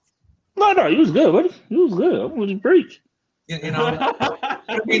 please. No, he was good, buddy. He was good. I'm going to preach.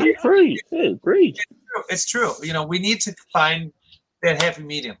 Preach. It's true. We need to find that happy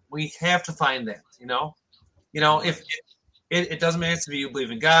medium. We have to find that. If it doesn't matter if you believe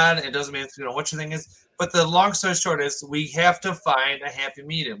in God, it doesn't matter what your thing is. But the long story short is we have to find a happy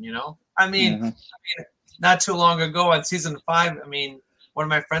medium. I mean, not too long ago on season 5, one of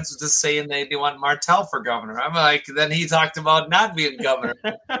my friends was just saying they want Martell for governor. I'm like, then he talked about not being governor.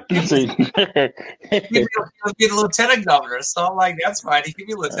 He'd be a lieutenant governor. So I'm like, that's fine. He can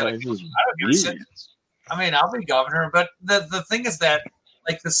be lieutenant governor. I don't give a shit. I'll be governor. But the thing is that,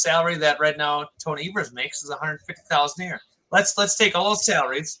 like, the salary that right now Tony Evers makes is $150,000 a year. Let's take all those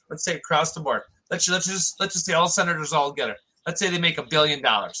salaries. Let's say across the board. Let's just say all senators all together. Let's say they make $1 billion.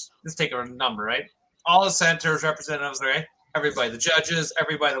 Let's take a number, right? All the senators, representatives, right? Everybody, the judges,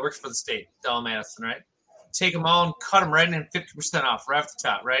 everybody that works for the state, Del Madison, right? Take them all and cut them right in 50% off right off the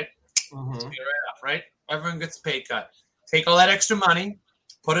top, right? Right off, right? Everyone gets a pay cut. Take all that extra money,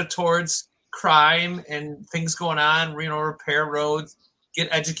 put it towards crime and things going on, repair roads, get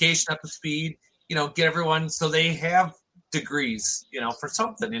education up to speed, get everyone so they have degrees, for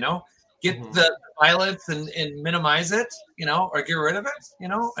something, get the violence and minimize it, or get rid of it,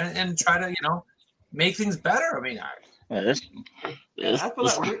 and try to, make things better. I feel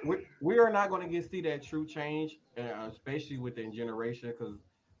like we are not going to see that true change, especially within generation. Because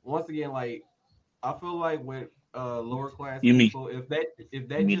once again, like I feel like with lower class people, if that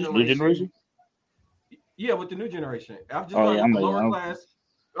generation, yeah, with the new generation, I'm just lower class.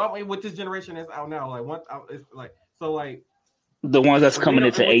 With this generation that's out now, like it's like so like the ones that's coming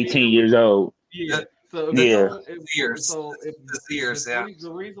into 18 years old. Yeah. So years. So the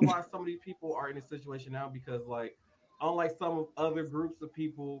reason why some of these people are in this situation now because like. Unlike some other groups of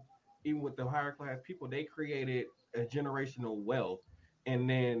people, even with the higher class people, they created a generational wealth. And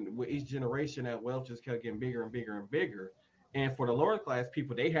then with each generation, that wealth just kept getting bigger and bigger and bigger. And for the lower class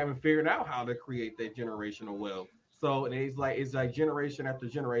people, they haven't figured out how to create that generational wealth. So it's like generation after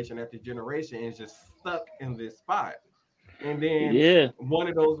generation after generation is just stuck in this spot. And then one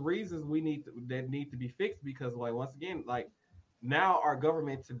of those reasons that need to be fixed because like once again, like now our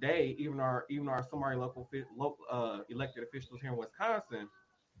government today, even our some of our local elected officials here in Wisconsin,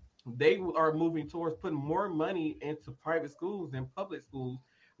 they are moving towards putting more money into private schools than public schools,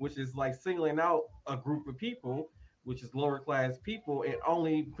 which is like singling out a group of people, which is lower class people, and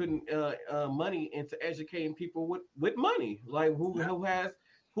only putting money into educating people with money, like who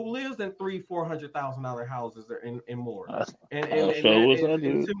lives in $300,000-$400,000 houses and more. And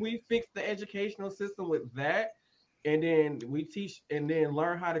until we fix the educational system with that. And then we teach and then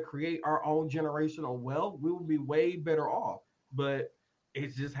learn how to create our own generational wealth, we will be way better off. But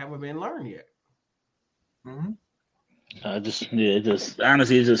it's just haven't been learned yet. Honestly,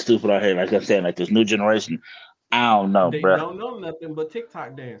 it's just stupid out here. Like I'm saying, like this new generation, I don't know, bro. They don't know nothing but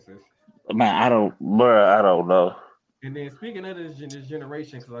TikTok dances. Man, I don't know. And then speaking of this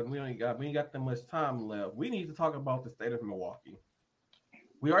generation, because like we ain't got that much time left, we need to talk about the state of Milwaukee.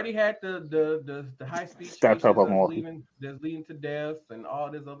 We already had the high speed that's leading to deaths and all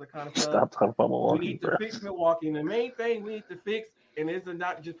this other kind of stuff. Stop talking about Milwaukee. We need to fix Milwaukee. And the main thing we need to fix, and it's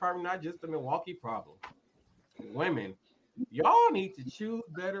not just the Milwaukee problem. Women, y'all need to choose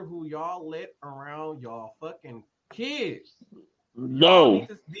better who y'all let around y'all fucking kids. No.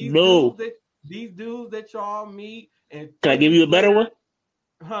 These dudes that y'all meet and can I give you a better one?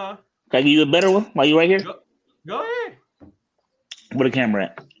 Huh? Can I give you a better one while you right here? Go ahead. Where the camera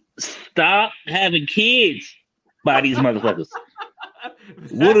at? Stop having kids by these motherfuckers.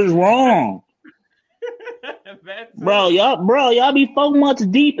 What is wrong? Bro, y'all be 4 months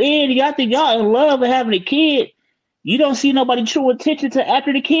deep in. Y'all think y'all in love and having a kid. You don't see nobody true attention to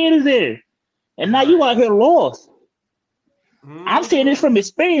after the kid is there. And now you out here lost. I'm saying this from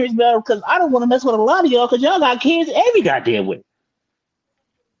experience, bro, because I don't want to mess with a lot of y'all because y'all got kids every goddamn way.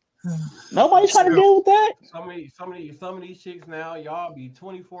 Nobody's trying to deal with that. Some of these chicks now, y'all be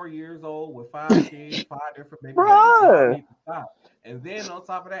 24 years old with 5 kids, 5 different babies. And then on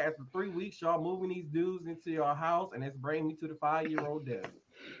top of that, after 3 weeks, y'all moving these dudes into your house, and it's bringing me to the 5-year-old death,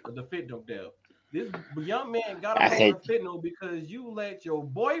 or the fentanyl death. This young man got a hold of fentanyl because you let your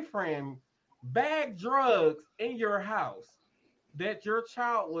boyfriend bag drugs in your house that your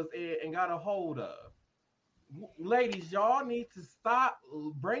child was in and got a hold of. Ladies, y'all need to stop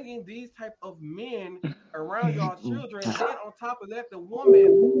bringing these type of men around y'all children. And then on top of that, the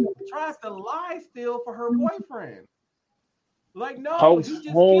woman tries to lie still for her boyfriend. Like, no, he just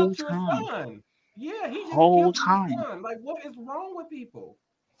whole killed your time. son. Yeah, he just Whole killed your time. son. Like, what is wrong with people?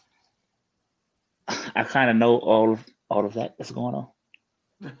 I kind of know all of that that's going on.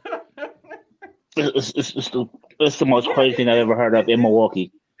 It's the most crazy thing I ever heard of in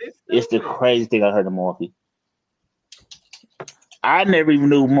Milwaukee. It's the crazy thing I heard in Milwaukee. I never even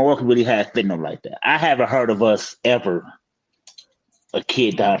knew Milwaukee really had fentanyl like that. I haven't heard of us ever a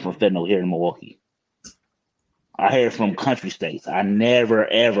kid died from fentanyl here in Milwaukee. I heard from country states. I never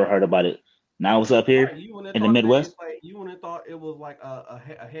ever heard about it. Now I was up here in the Midwest. Like, you wouldn't have thought it was like a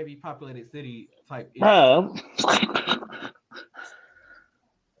heavy populated city type issue.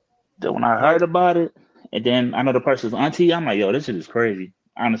 When I heard about it, and then I know the person's auntie, I'm like, yo, this shit is crazy.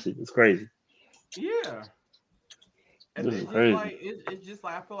 Honestly, it's crazy. Yeah. This is crazy. Like, it's just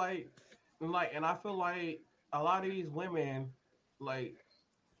like, I feel like, and I feel like a lot of these women, like,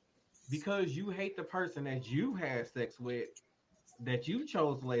 because you hate the person that you had sex with, that you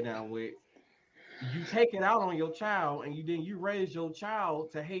chose to lay down with, you take it out on your child, and you raise your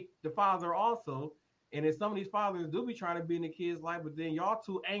child to hate the father also. And then some of these fathers do be trying to be in the kid's life, but then y'all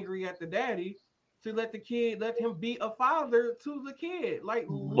too angry at the daddy to let him be a father to the kid. Like,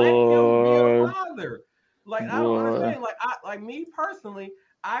 let him be a father. Like, I don't understand. Like me personally,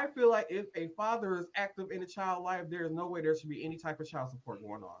 I feel like if a father is active in a child's life, there is no way there should be any type of child support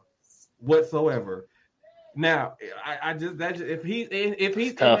going on whatsoever. Now, if he's in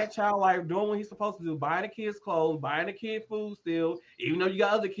that child life doing what he's supposed to do, buying the kids clothes, buying the kid food still, even though you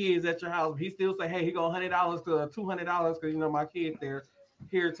got other kids at your house, he still say, hey, he go $100 to $200 because my kid there.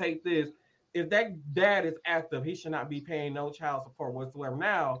 Here, take this. If that dad is active, he should not be paying no child support whatsoever.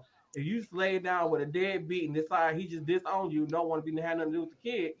 Now, if you lay down with a deadbeat and decide he just disowned you, don't want to be have nothing to do with the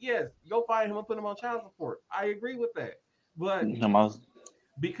kid, yes, go find him and put him on child support. I agree with that. But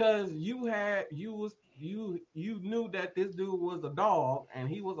because you knew that this dude was a dog and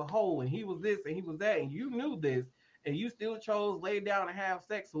he was a hoe and he was this and he was that, and you knew this, and you still chose lay down and have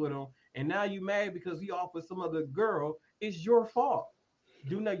sex with him, and now you mad because he offered some other girl, it's your fault.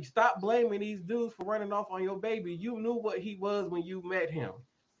 Do not, you stop blaming these dudes for running off on your baby. You knew what he was when you met him.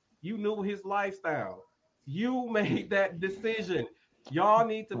 You knew his lifestyle. You made that decision. Y'all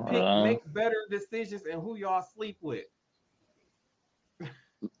need to make better decisions in who y'all sleep with.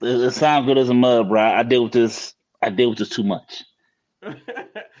 It sounds good as a mud, bro. I deal with this too much.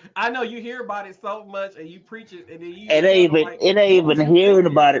 I know you hear about it so much and you preach it, and then it ain't even hearing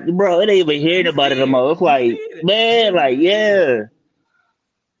about it, bro. It ain't even hearing about it no more. It's like, man, like, yeah.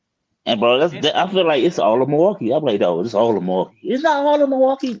 And bro, I feel like it's all of Milwaukee. I'm like, no, it's all of Milwaukee. It's not all of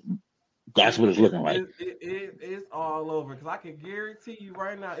Milwaukee. That's what it's looking like. It's all over, because I can guarantee you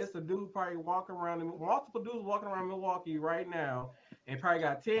right now, it's a dude probably walking around, multiple dudes walking around Milwaukee right now, and probably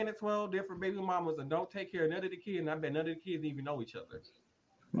got 10 to 12 different baby mamas and don't take care of none of the kids, and I bet none of the kids even know each other.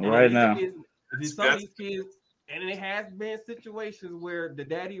 Right now. Some of these kids, and it has been situations where the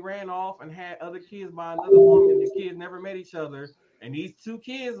daddy ran off and had other kids by another woman, the kids never met each other, and these two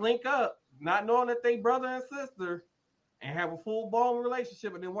kids link up, not knowing that they brother and sister, and have a full-blown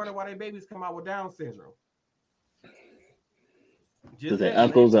relationship, and then wonder why their babies come out with Down syndrome. Because they're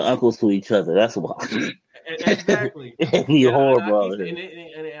uncles are uncles to each other. That's why. Exactly. It'd be horrible.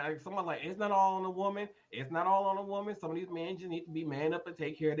 And someone like, it's not all on the woman. It's not all on the woman. Some of these men just need to be man up and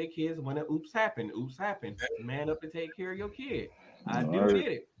take care of their kids when it oops happened. Man up and take care of your kid. I do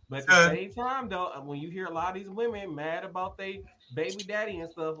get it. But at the same time, though, when you hear a lot of these women mad about their baby daddy and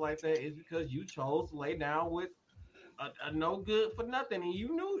stuff like that, it's because you chose to lay down with a no good for nothing, and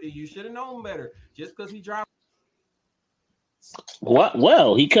you knew that you should have known better. Just because he dropped. What?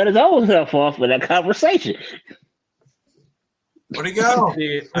 Well, he cut his own self off with that conversation. Where'd he go?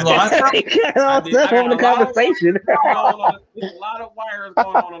 He cut his own self off the conversation. There's a lot of wires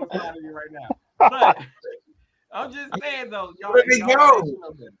going on the side of you right now. But I'm just saying, though, y'all. Where'd he go?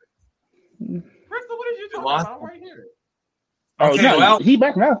 Crystal, what did you talking about? I'm right here. Okay, no, well, he's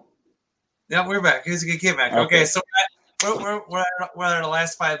back now. Yeah, we're back. He came back. Okay, so we're in the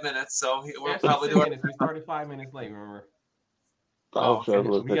last 5 minutes, so we're probably doing. We started 5 minutes late. Remember? Okay.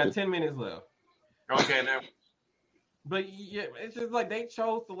 We got 10 minutes left. Okay, now. But yeah, it's just like they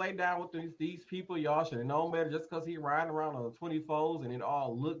chose to lay down with these people. Y'all should have known better. Just because he riding around on 24s and it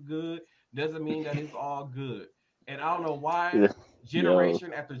all look good doesn't mean that it's all good. And I don't know why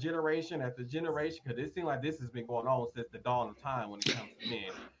generation after generation after generation, because it seems like this has been going on since the dawn of time when it comes to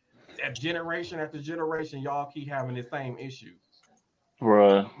men. generation after generation, y'all keep having the same issue.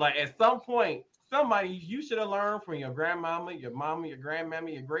 Bruh. Like at some point, you should have learned from your grandmama, your mama, your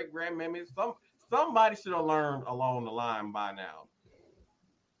grandmammy, your great grandmammy. Somebody should have learned along the line by now.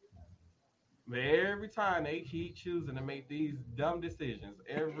 But every time they keep choosing to make these dumb decisions,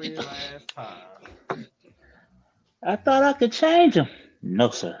 every last time. I thought I could change them.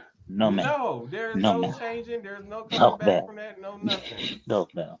 No, sir. No, man. No, there's no changing. There's no coming back from that. No nothing. No,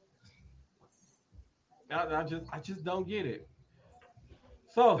 man. I just don't get it.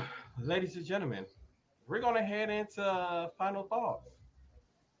 So, ladies and gentlemen, we're gonna head into final thoughts.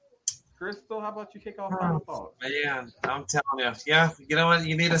 Crystal, how about you kick off final thoughts? Man, I'm telling you, yeah, you know what?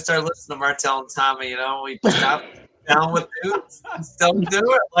 You need to start listening to Martel and Tommy. You know, we stop down with dudes. Don't do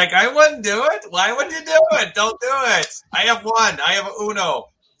it. Like I wouldn't do it. Why would you do it? Don't do it. I have one. I have uno.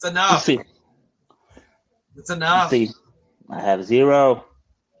 It's enough. It's enough. I have 0.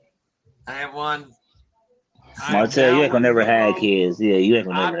 I have 1. Martel, you ain't gonna never have kids. Yeah, you ain't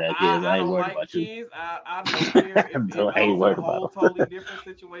gonna never have kids. I ain't worried about you. I don't care. If I ain't worried about them. Totally different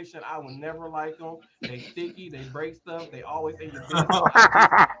situation. I would never like them. They sticky. They break stuff. They always in your business.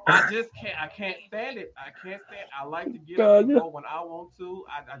 I just can't. I can't stand it. I like to get up and go when I want to.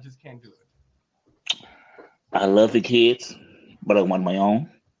 I just can't do it. I love the kids, but I want my own,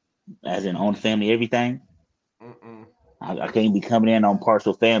 as in own family, everything. I can't be coming in on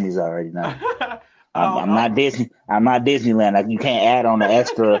partial families already now. I'm not Disney. I'm not Disneyland. Like you can't add on an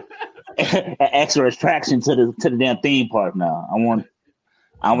extra attraction to the damn theme park now. I want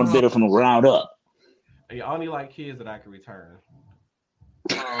to build it from the ground up. I only like kids that I can return.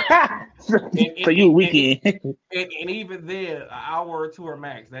 So you weekend. And even then, an hour or 2 or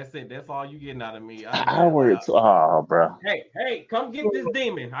max. That's it. That's all you getting out of me. Hour or 2. Oh, bro. Hey, come get this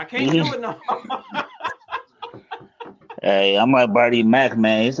demon. I can't do it no. Hey, I'm like Barty Mac,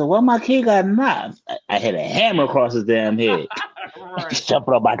 man. He said, well, my kid got knocked. I hit a hammer across his damn head. Right.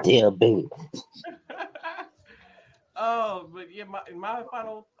 Jumping up my damn bed. Oh, but yeah, my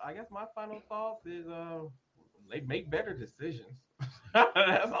final thoughts is they make better decisions. That's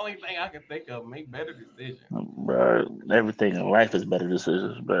the only thing I can think of. Make better decisions. Bro, everything in life is better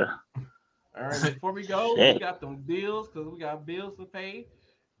decisions, bro. All right, before we go, we got them bills because we got bills to pay.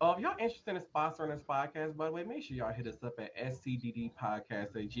 If y'all interested in sponsoring this podcast, by the way, make sure y'all hit us up at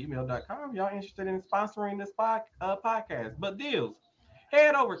scddpodcast@gmail.com. Y'all interested in sponsoring this podcast. But deals,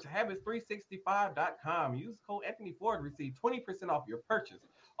 head over to habits365.com. Use code Anthony Ford to receive 20% off your purchase.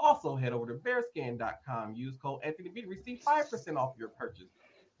 Also, head over to bearskin.com. Use code Anthony B to receive 5% off your purchase.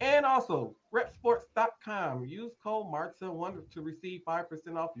 And also, repsports.com. Use code Martin1 to receive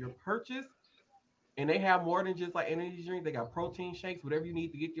 5% off your purchase. And they have more than just like energy drink. They got protein shakes, whatever you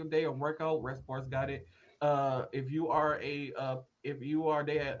need to get your day of workout. Red Sports got it. If you are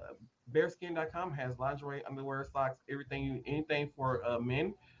there, bearskin.com has lingerie, underwear, socks, anything for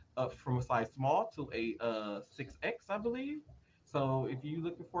men, from a size small to a 6X, I believe. So if you're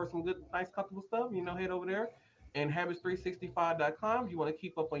looking for some good, nice, comfortable stuff, head over there. And habits365.com. You want to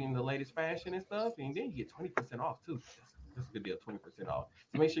keep up on the latest fashion and stuff, and then you get 20% off too. That's a good deal, 20% off.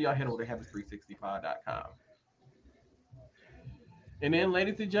 So make sure y'all head over to habits365.com. And then,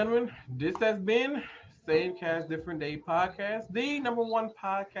 ladies and gentlemen, this has been Same Cast, Different Day Podcast, the #1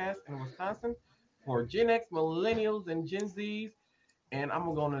 podcast in Wisconsin for Gen X, Millennials, and Gen Zs. And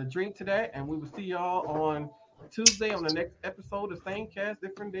I'm going to drink to that, and we will see y'all on Tuesday on the next episode of Same Cast,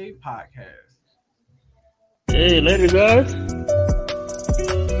 Different Day Podcast. Hey, later, guys.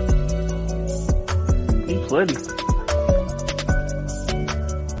 He's funny.